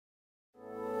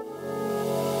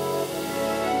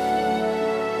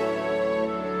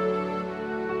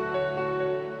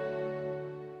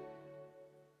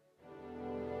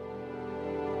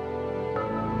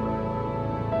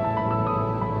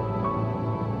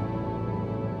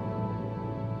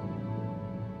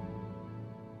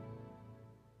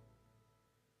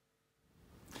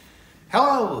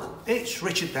Hello, it's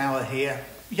Richard Power here,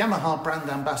 Yamaha brand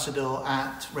ambassador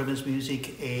at Ribbons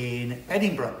Music in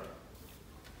Edinburgh.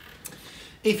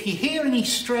 If you hear any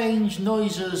strange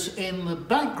noises in the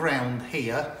background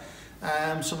here,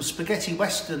 some spaghetti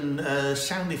western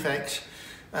sound effects,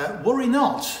 worry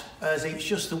not, as it's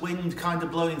just the wind kind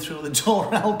of blowing through the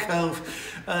door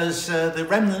alcove as the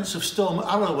remnants of Storm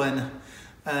Arwen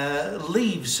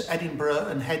leaves Edinburgh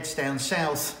and heads down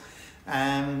south.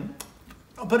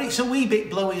 But it's a wee bit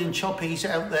blowy and choppy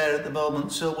out there at the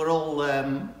moment, so we're all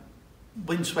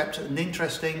windswept and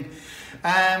interesting.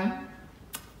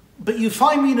 But you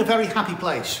find me in a very happy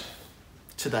place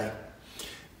today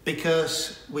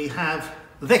because we have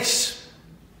this.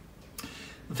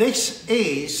 This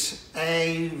is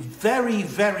a very,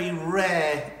 very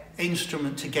rare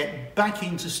instrument to get back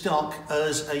into stock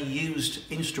as a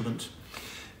used instrument.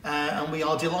 And we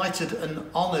are delighted and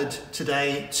honoured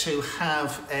today to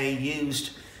have a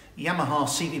used Yamaha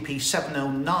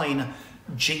CVP-709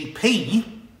 GP,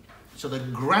 so the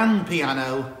grand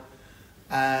piano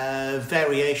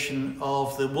variation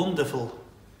of the wonderful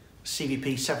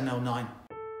CVP-709.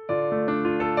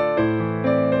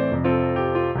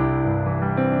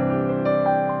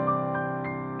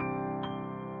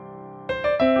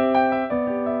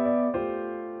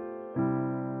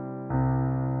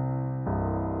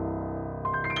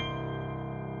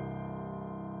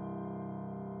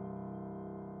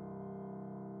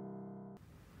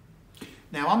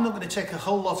 Now, I'm not going to take a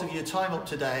whole lot of your time up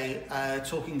today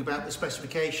talking about the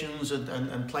specifications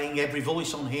and playing every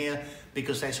voice on here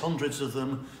because there's hundreds of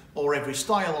them, or every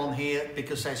style on here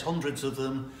because there's hundreds of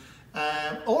them,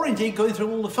 or indeed going through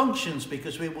all the functions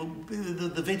because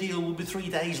the video will be 3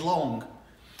 days long.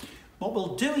 What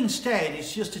we'll do instead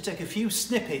is just to take a few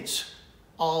snippets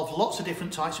of lots of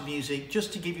different types of music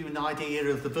just to give you an idea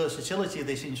of the versatility of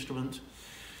this instrument.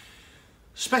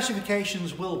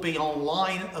 Specifications will be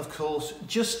online, of course,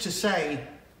 just to say,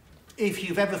 if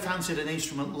you've ever fancied an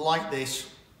instrument like this,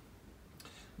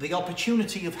 the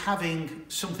opportunity of having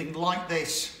something like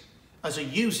this as a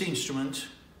used instrument,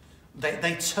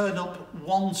 they turn up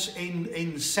once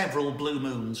in several blue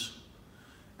moons.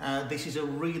 This is a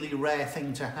really rare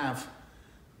thing to have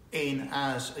in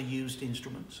as a used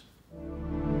instrument.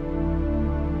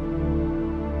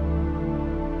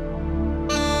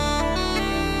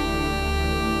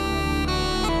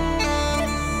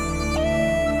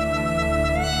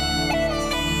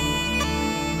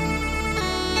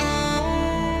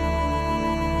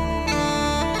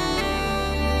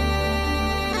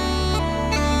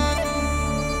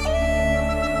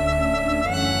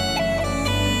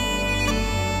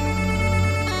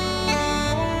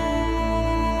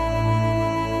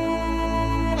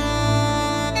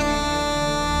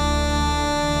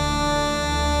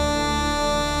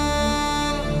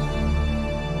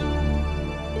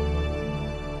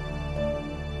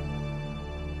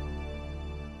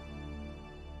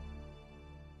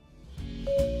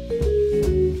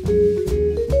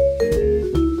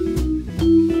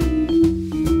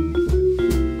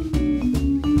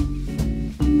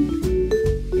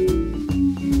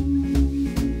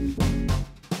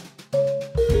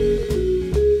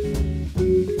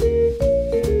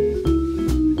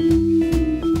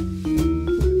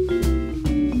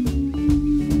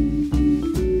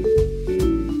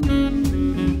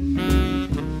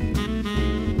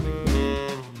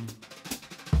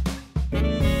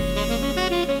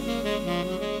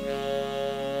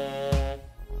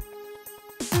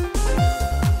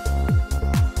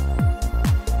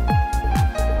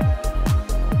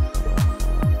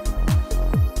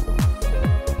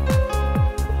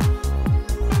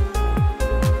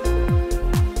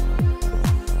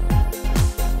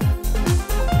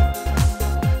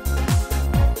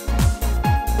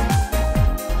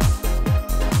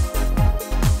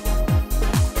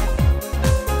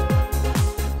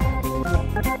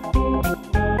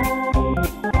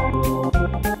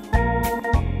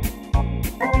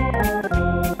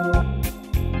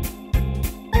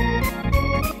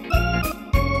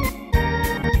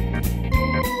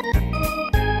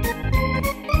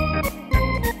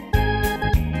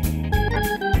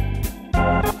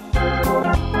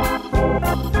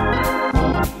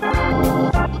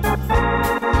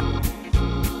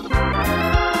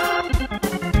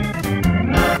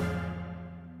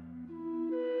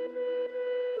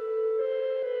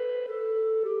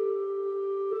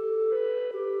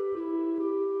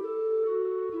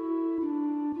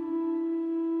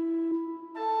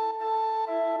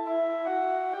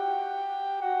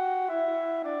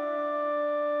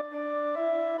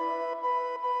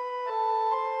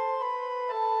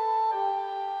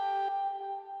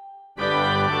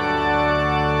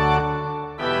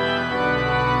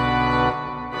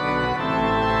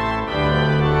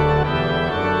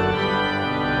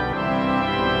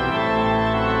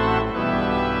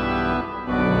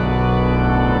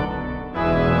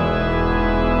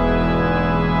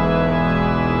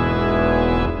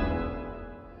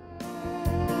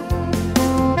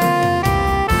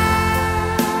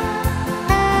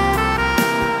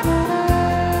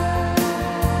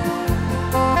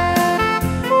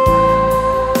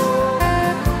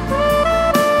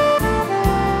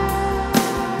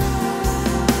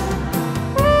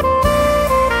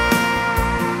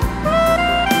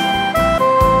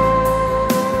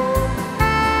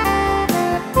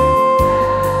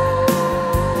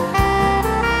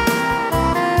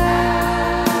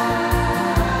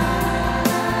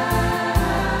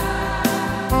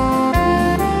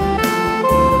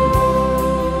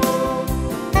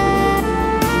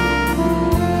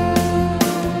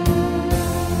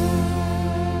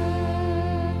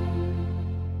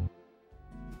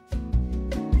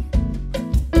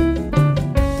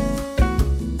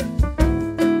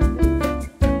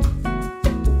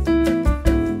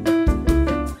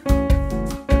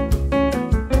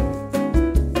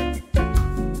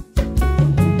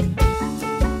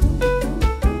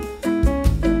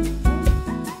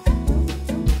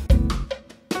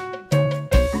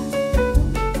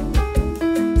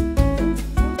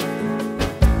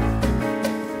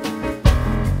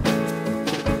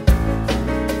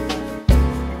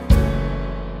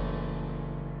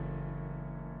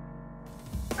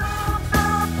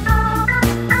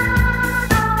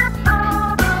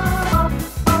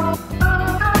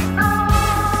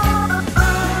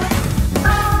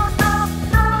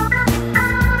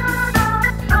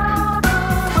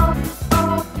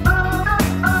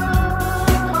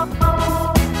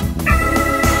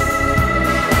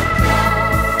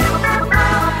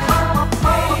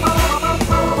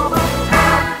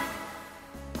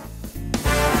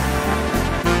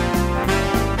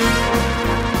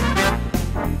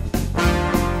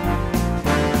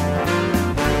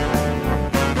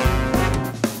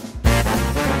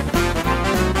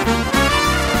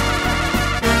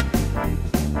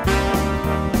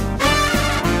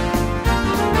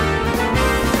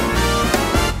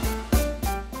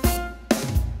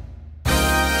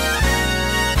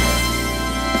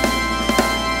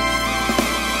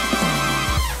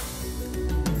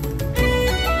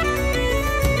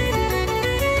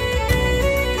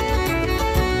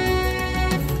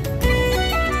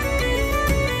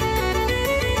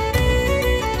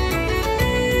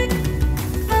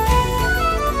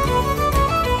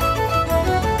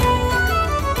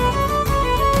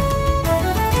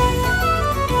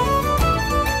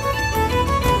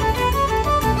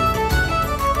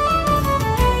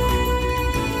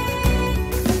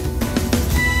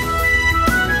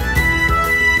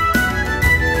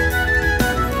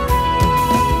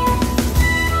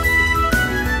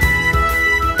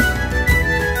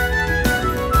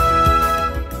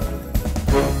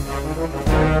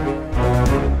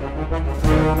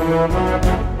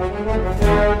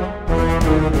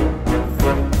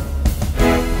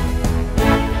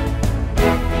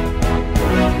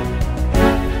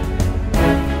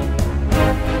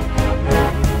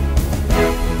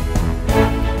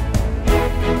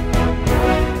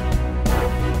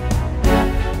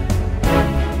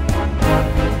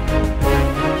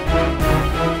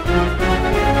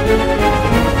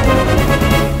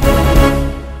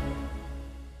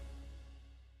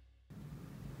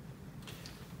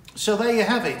 So there you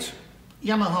have it.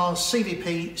 Yamaha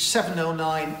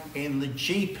CVP-709 in the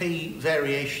GP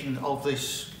variation of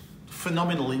this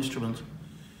phenomenal instrument.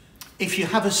 If you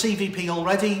have a CVP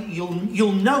already,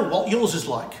 you'll know what yours is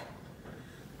like.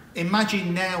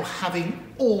 Imagine now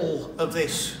having all of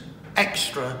this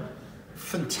extra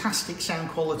fantastic sound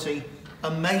quality,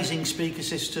 amazing speaker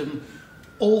system,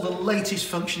 all the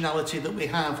latest functionality that we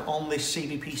have on this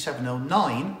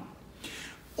CVP-709,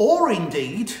 or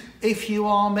indeed, if you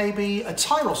are maybe a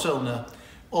Tyros owner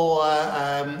or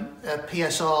a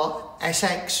PSR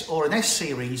SX or an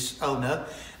S-Series owner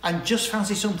and just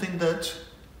fancy something that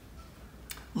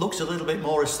looks a little bit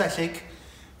more aesthetic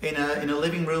in a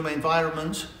living room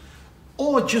environment,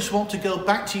 or just want to go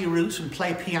back to your roots and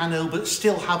play piano but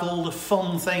still have all the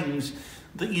fun things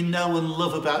that you know and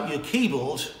love about your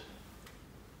keyboard,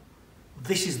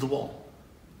 this is the one.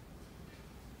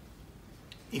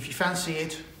 If you fancy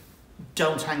it,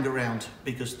 don't hang around,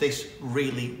 because this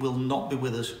really will not be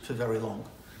with us for very long.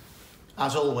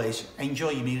 As always,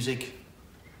 enjoy your music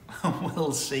and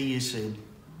we'll see you soon.